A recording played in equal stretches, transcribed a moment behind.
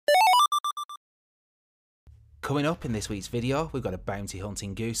Coming up in this week's video, we've got a bounty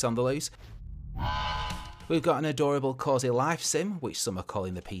hunting goose on the loose. We've got an adorable cosy life sim, which some are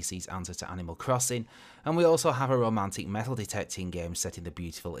calling the PC's answer to Animal Crossing, and we also have a romantic metal detecting game set in the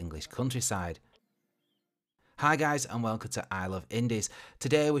beautiful English countryside. Hi guys and welcome to I Love Indies.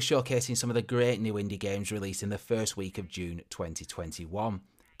 Today we're showcasing some of the great new indie games released in the first week of June 2021.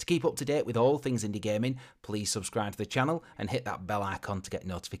 To keep up to date with all things indie gaming, please subscribe to the channel and hit that bell icon to get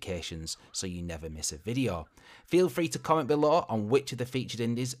notifications so you never miss a video. Feel free to comment below on which of the featured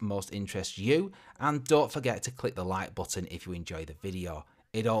indies most interests you, and don't forget to click the like button if you enjoy the video.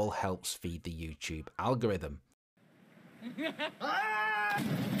 It all helps feed the YouTube algorithm.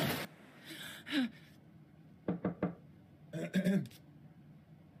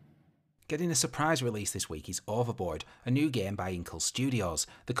 Getting a surprise release this week is Overboard, a new game by Inkle Studios,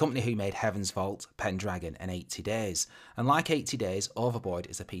 the company who made Heaven's Vault, Pendragon and 80 Days. And like 80 Days, Overboard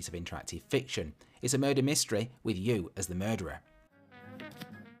is a piece of interactive fiction. It's a murder mystery with you as the murderer.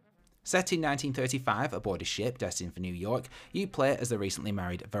 Set in 1935 aboard a ship destined for New York, you play as the recently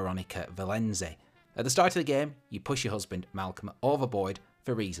married Veronica Valenzi. At the start of the game, you push your husband Malcolm overboard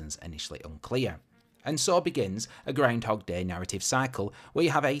for reasons initially unclear. And so begins a Groundhog Day narrative cycle where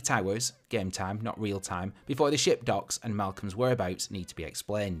you have 8 hours, game time, not real time, before the ship docks and Malcolm's whereabouts need to be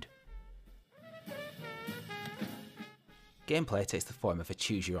explained. Gameplay takes the form of a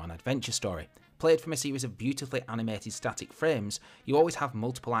choose-your-own adventure story. Played from a series of beautifully animated static frames, you always have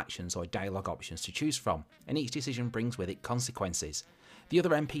multiple actions or dialogue options to choose from, and each decision brings with it consequences. The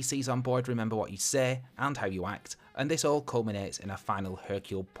other NPCs on board remember what you say and how you act, and this all culminates in a final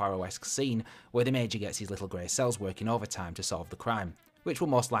Hercule Poirot-esque scene where the Major gets his little grey cells working overtime to solve the crime, which will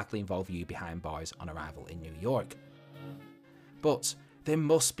most likely involve you behind bars on arrival in New York. But there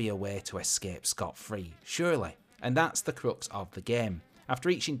must be a way to escape scot-free, surely, and that's the crux of the game. After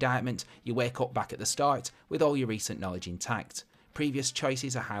each indictment, you wake up back at the start with all your recent knowledge intact. Previous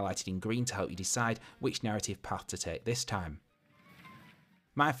choices are highlighted in green to help you decide which narrative path to take this time.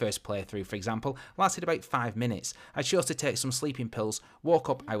 My first playthrough, for example, lasted about 5 minutes. I chose to take some sleeping pills, woke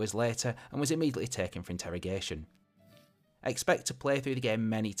up hours later and was immediately taken for interrogation. Expect to play through the game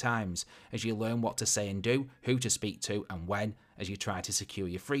many times, as you learn what to say and do, who to speak to and when, as you try to secure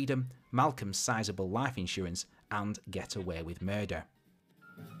your freedom, Malcolm's sizable life insurance and get away with murder.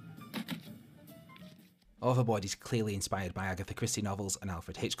 Overboard is clearly inspired by Agatha Christie novels and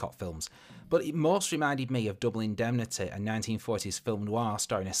Alfred Hitchcock films, but it most reminded me of Double Indemnity, a 1940s film noir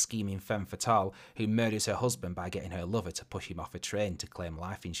starring a scheming femme fatale who murders her husband by getting her lover to push him off a train to claim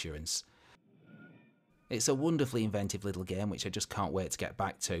life insurance. It's a wonderfully inventive little game which I just can't wait to get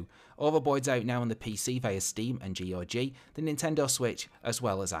back to. Overboard's out now on the PC via Steam and GOG, the Nintendo Switch as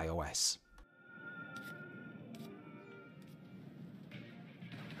well as iOS.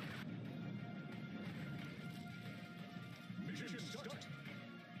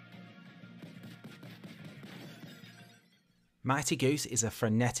 Mighty Goose is a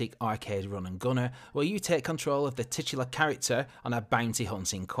frenetic arcade run and gunner where you take control of the titular character on a bounty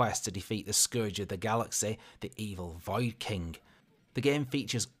hunting quest to defeat the scourge of the galaxy, the evil Void King. The game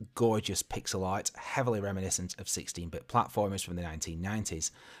features gorgeous pixel art, heavily reminiscent of 16-bit platformers from the 1990s,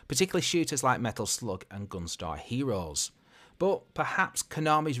 particularly shooters like Metal Slug and Gunstar Heroes. But perhaps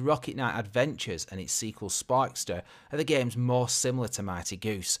Konami's Rocket Knight Adventures and its sequel Sparkster are the games most similar to Mighty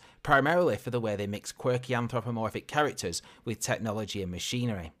Goose, primarily for the way they mix quirky anthropomorphic characters with technology and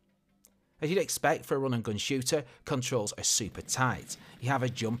machinery. As you'd expect for a run and gun shooter, controls are super tight. You have a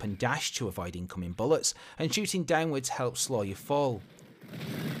jump and dash to avoid incoming bullets, and shooting downwards helps slow your fall.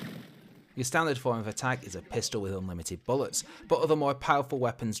 Your standard form of attack is a pistol with unlimited bullets, but other more powerful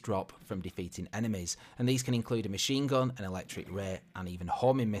weapons drop from defeating enemies, and these can include a machine gun, an electric ray, and even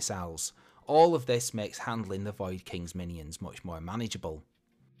homing missiles. All of this makes handling the Void King's minions much more manageable.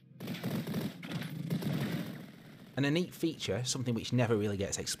 And a neat feature, something which never really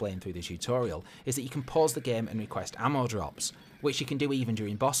gets explained through the tutorial, is that you can pause the game and request ammo drops, which you can do even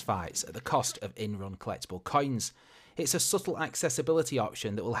during boss fights at the cost of in-run collectible coins. It's a subtle accessibility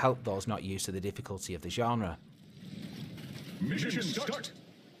option that will help those not used to the difficulty of the genre. Mission start!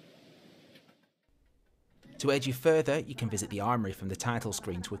 To aid you further, you can visit the armoury from the title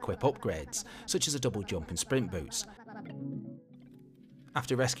screen to equip upgrades, such as a double jump and sprint boots.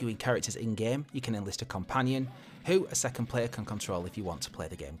 After rescuing characters in-game, you can enlist a companion, who a second player can control if you want to play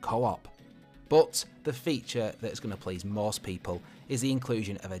the game co-op. But the feature that's going to please most people is the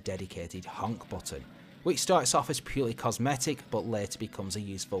inclusion of a dedicated honk button, which starts off as purely cosmetic but later becomes a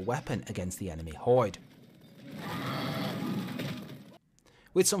useful weapon against the enemy horde.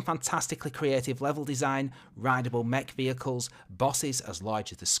 With some fantastically creative level design, rideable mech vehicles, bosses as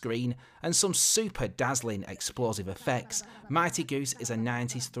large as the screen, and some super dazzling explosive effects, Mighty Goose is a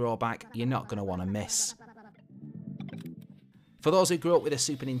 90s throwback you're not going to want to miss. For those who grew up with a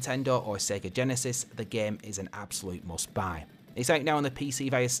Super Nintendo or Sega Genesis, the game is an absolute must-buy. It's out now on the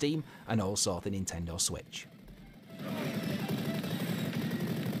PC via Steam and also the Nintendo Switch.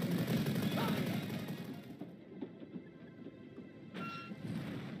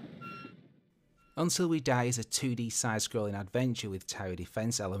 Until We Die is a 2D side-scrolling adventure with tower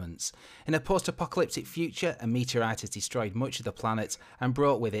defense elements. In a post-apocalyptic future, a meteorite has destroyed much of the planet and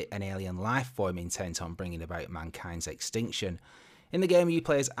brought with it an alien life form intent on bringing about mankind's extinction. In the game, you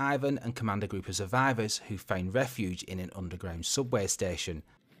play as Ivan and command a group of survivors who found refuge in an underground subway station.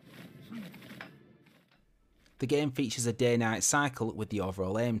 The game features a day-night cycle with the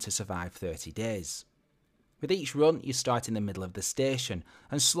overall aim to survive 30 days. With each run, you start in the middle of the station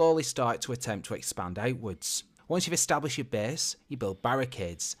and slowly start to attempt to expand outwards. Once you've established your base, you build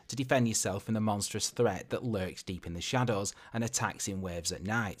barricades to defend yourself from the monstrous threat that lurks deep in the shadows and attacks in waves at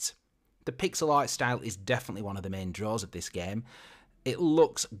night. The pixel art style is definitely one of the main draws of this game. It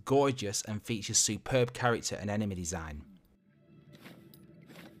looks gorgeous and features superb character and enemy design.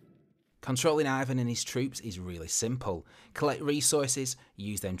 Controlling Ivan and his troops is really simple. Collect resources,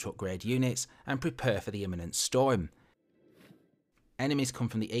 use them to upgrade units, and prepare for the imminent storm. Enemies come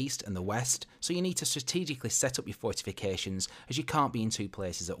from the east and the west, so you need to strategically set up your fortifications as you can't be in two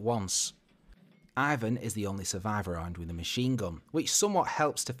places at once. Ivan is the only survivor armed with a machine gun, which somewhat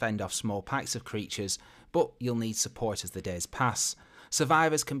helps to fend off small packs of creatures, but you'll need support as the days pass.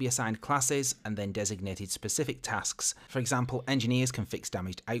 Survivors can be assigned classes and then designated specific tasks. For example, engineers can fix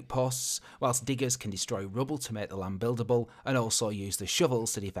damaged outposts, whilst diggers can destroy rubble to make the land buildable and also use the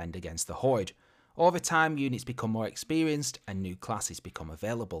shovels to defend against the horde. Over time, units become more experienced and new classes become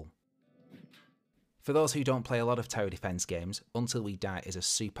available. For those who don't play a lot of tower defense games, Until We Die is a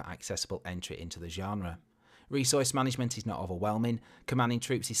super accessible entry into the genre. Resource management is not overwhelming, commanding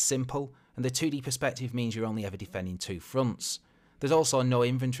troops is simple, and the 2D perspective means you're only ever defending two fronts. There's also no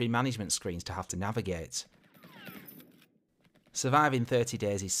inventory management screens to have to navigate. Surviving 30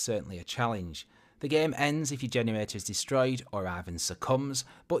 days is certainly a challenge. The game ends if your generator is destroyed or Ivan succumbs,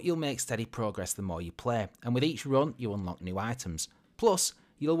 but you'll make steady progress the more you play, and with each run you unlock new items. Plus,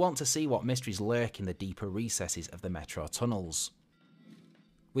 you'll want to see what mysteries lurk in the deeper recesses of the metro tunnels.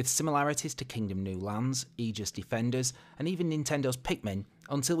 With similarities to Kingdom New Lands, Aegis Defenders, and even Nintendo's Pikmin,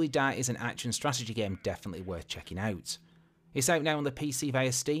 Until We Die is an action strategy game definitely worth checking out. It's out now on the PC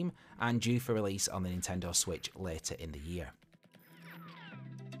via Steam and due for release on the Nintendo Switch later in the year.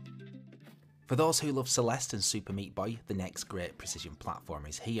 For those who love Celeste and Super Meat Boy, the next great precision platformer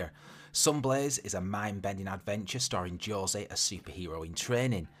is here. Sunblaze is a mind-bending adventure starring Jose, a superhero in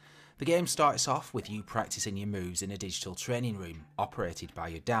training. The game starts off with you practicing your moves in a digital training room, operated by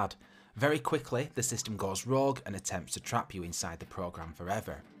your dad. Very quickly, the system goes rogue and attempts to trap you inside the program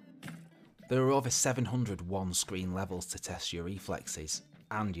forever. There are over 700 one-screen levels to test your reflexes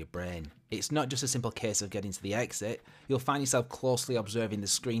and your brain. It's not just a simple case of getting to the exit, you'll find yourself closely observing the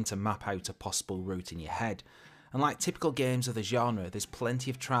screen to map out a possible route in your head. And like typical games of the genre, there's plenty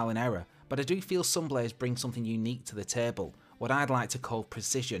of trial and error, but I do feel Sunblaze brings something unique to the table, what I'd like to call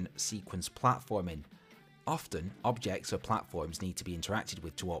precision sequence platforming. Often, objects or platforms need to be interacted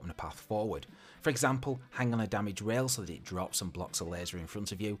with to open a path forward. For example, hang on a damaged rail so that it drops and blocks a laser in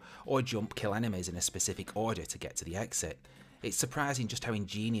front of you, or jump kill enemies in a specific order to get to the exit. It's surprising just how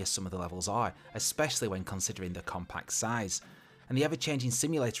ingenious some of the levels are, especially when considering the compact size. And the ever-changing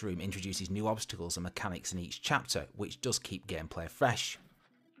simulator room introduces new obstacles and mechanics in each chapter, which does keep gameplay fresh.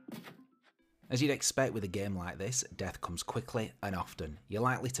 As you'd expect with a game like this, death comes quickly and often. You're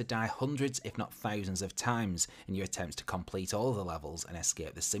likely to die hundreds if not thousands of times in your attempts to complete all of the levels and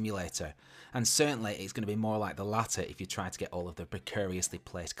escape the simulator. And certainly it's going to be more like the latter if you try to get all of the precariously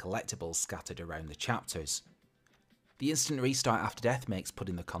placed collectibles scattered around the chapters. The instant restart after death makes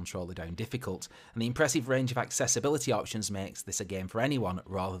putting the controller down difficult, and the impressive range of accessibility options makes this a game for anyone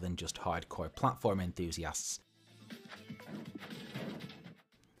rather than just hardcore platform enthusiasts.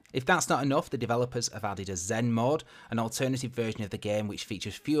 If that's not enough, the developers have added a Zen mode, an alternative version of the game which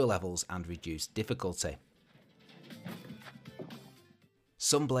features fewer levels and reduced difficulty.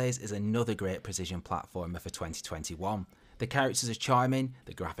 Sunblaze is another great precision platformer for 2021. The characters are charming,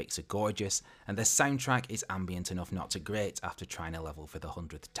 the graphics are gorgeous, and the soundtrack is ambient enough not to grate after trying a level for the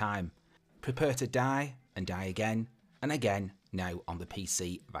 100th time. Prepare to die, and die again, and again, now on the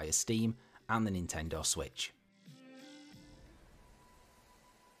PC via Steam and the Nintendo Switch.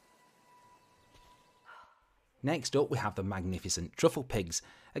 Next up we have the magnificent Truffle Pigs,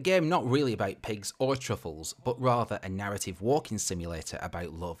 a game not really about pigs or truffles, but rather a narrative walking simulator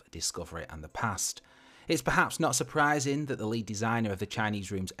about love, discovery and the past. It's perhaps not surprising that the lead designer of the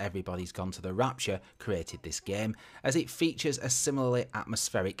Chinese rooms Everybody's Gone to the Rapture created this game, as it features a similarly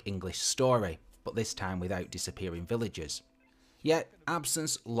atmospheric English story, but this time without disappearing villagers. Yet,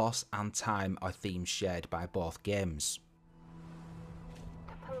 absence, loss and time are themes shared by both games.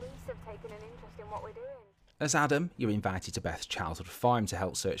 The police have taken an interest in what we're doing. As Adam, you're invited to Beth's childhood farm to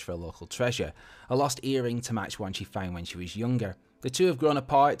help search for a local treasure, a lost earring to match one she found when she was younger. The two have grown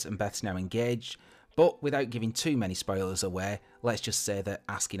apart and Beth's now engaged, but without giving too many spoilers away, let's just say that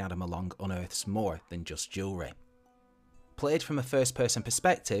asking Adam along unearths more than just jewellery. Played from a first-person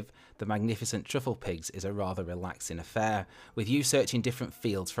perspective, the magnificent Truffle Pigs is a rather relaxing affair, with you searching different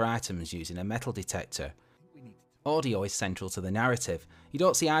fields for items using a metal detector. Audio is central to the narrative. You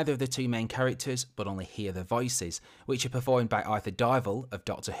don't see either of the two main characters, but only hear their voices, which are performed by Arthur Darvill of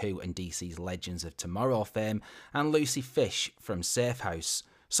Doctor Who and DC's Legends of Tomorrow fame, and Lucy Fish from Safe House.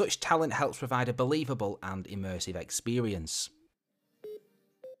 Such talent helps provide a believable and immersive experience.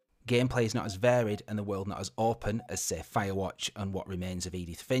 Gameplay is not as varied and the world not as open as, say, Firewatch and What Remains of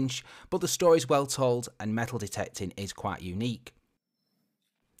Edith Finch, but the story is well told and metal detecting is quite unique.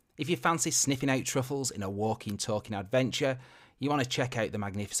 If you fancy sniffing out truffles in a walking, talking adventure, you want to check out the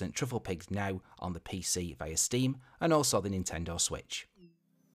magnificent Truffle Pigs now on the PC via Steam and also the Nintendo Switch.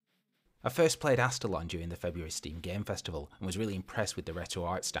 I first played Astalon during the February Steam Game Festival and was really impressed with the retro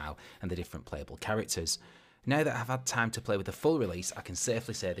art style and the different playable characters. Now that I've had time to play with the full release, I can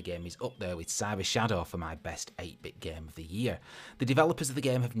safely say the game is up there with Cyber Shadow for my best 8-bit game of the year. The developers of the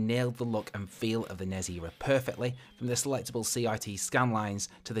game have nailed the look and feel of the NES era perfectly, from the selectable CRT scanlines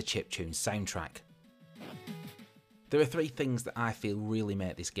to the chiptune soundtrack. There are three things that I feel really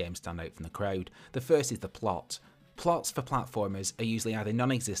make this game stand out from the crowd. The first is the plot. Plots for platformers are usually either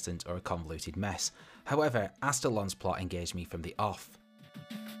non-existent or a convoluted mess. However, Astalon's plot engaged me from the off.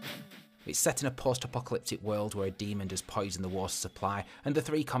 It's set in a post-apocalyptic world where a demon does poison the water supply, and the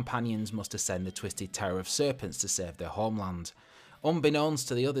three companions must ascend the twisted Tower of Serpents to save their homeland. Unbeknownst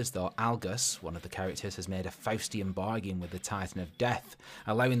to the others though, Algus, one of the characters, has made a Faustian bargain with the Titan of Death,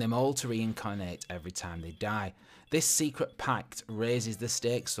 allowing them all to reincarnate every time they die. This secret pact raises the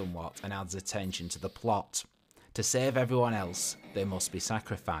stakes somewhat and adds attention to the plot. To save everyone else, there must be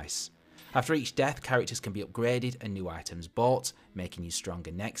sacrifice. After each death, characters can be upgraded and new items bought, making you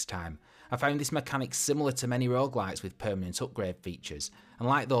stronger next time. I found this mechanic similar to many roguelites with permanent upgrade features, and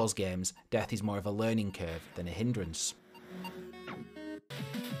like those games, death is more of a learning curve than a hindrance.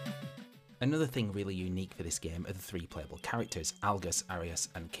 Another thing really unique for this game are the three playable characters, Algus, Arius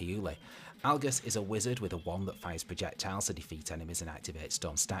and Kyule. Algus is a wizard with a wand that fires projectiles to defeat enemies and activate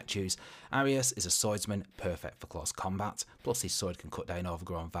stone statues. Arius is a swordsman, perfect for close combat, plus his sword can cut down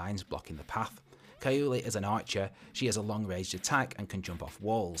overgrown vines blocking the path. Kyule is an archer. She has a long-ranged attack and can jump off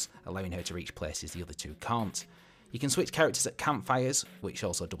walls, allowing her to reach places the other two can't. You can switch characters at campfires, which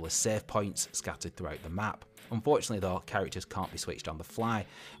also double as save points scattered throughout the map. Unfortunately though, characters can't be switched on the fly,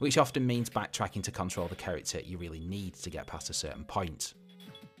 which often means backtracking to control the character you really need to get past a certain point.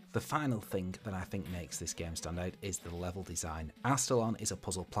 The final thing that I think makes this game stand out is the level design. Astalon is a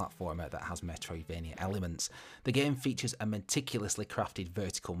puzzle platformer that has Metroidvania elements. The game features a meticulously crafted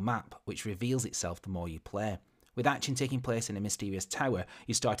vertical map, which reveals itself the more you play. With action taking place in a mysterious tower,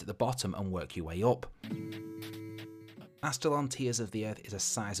 you start at the bottom and work your way up. Astalon Tears of the Earth is a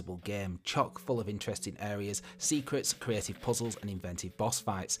sizable game, chock full of interesting areas, secrets, creative puzzles and inventive boss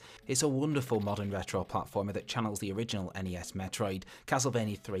fights. It's a wonderful modern retro platformer that channels the original NES Metroid,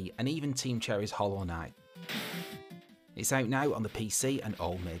 Castlevania 3 and even Team Cherry's Hollow Knight. It's out now on the PC and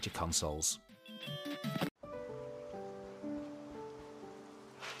all major consoles.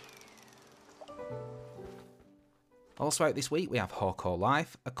 Also out this week we have Hoko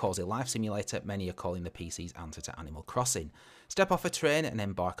Life, a cosy life simulator many are calling the PC's answer to Animal Crossing. Step off a train and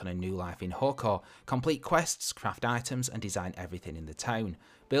embark on a new life in Hoko, complete quests, craft items and design everything in the town.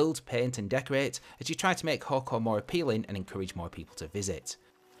 Build, paint and decorate as you try to make Hoko more appealing and encourage more people to visit.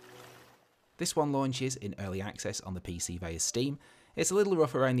 This one launches in early access on the PC via Steam. It's a little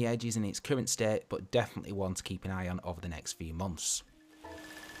rough around the edges in its current state, but definitely one to keep an eye on over the next few months.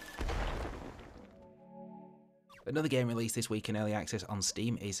 Another game released this week in early access on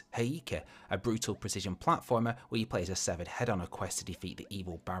Steam is Heike, a brutal precision platformer where you play as a severed head on a quest to defeat the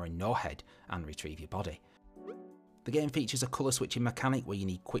evil Baron Nohead and retrieve your body. The game features a colour switching mechanic where you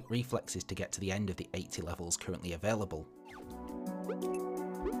need quick reflexes to get to the end of the 80 levels currently available.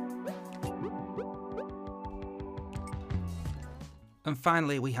 And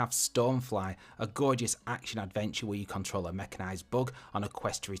finally we have Stonefly, a gorgeous action adventure where you control a mechanised bug on a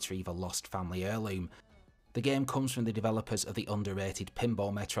quest to retrieve a lost family heirloom. The game comes from the developers of the underrated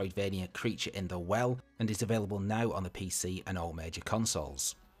pinball Metroidvania Creature in the Well and is available now on the PC and all major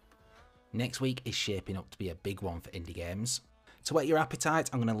consoles. Next week is shaping up to be a big one for indie games. To whet your appetite,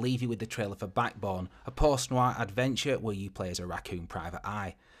 I'm going to leave you with the trailer for Backbone, a post-noir adventure where you play as a raccoon private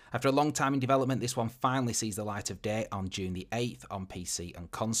eye. After a long time in development, this one finally sees the light of day on June the 8th on PC and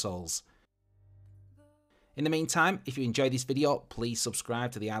consoles. In the meantime, if you enjoyed this video, please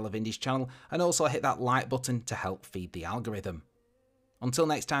subscribe to the Isle of Indies channel and also hit that like button to help feed the algorithm. Until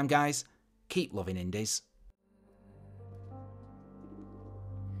next time guys, keep loving indies.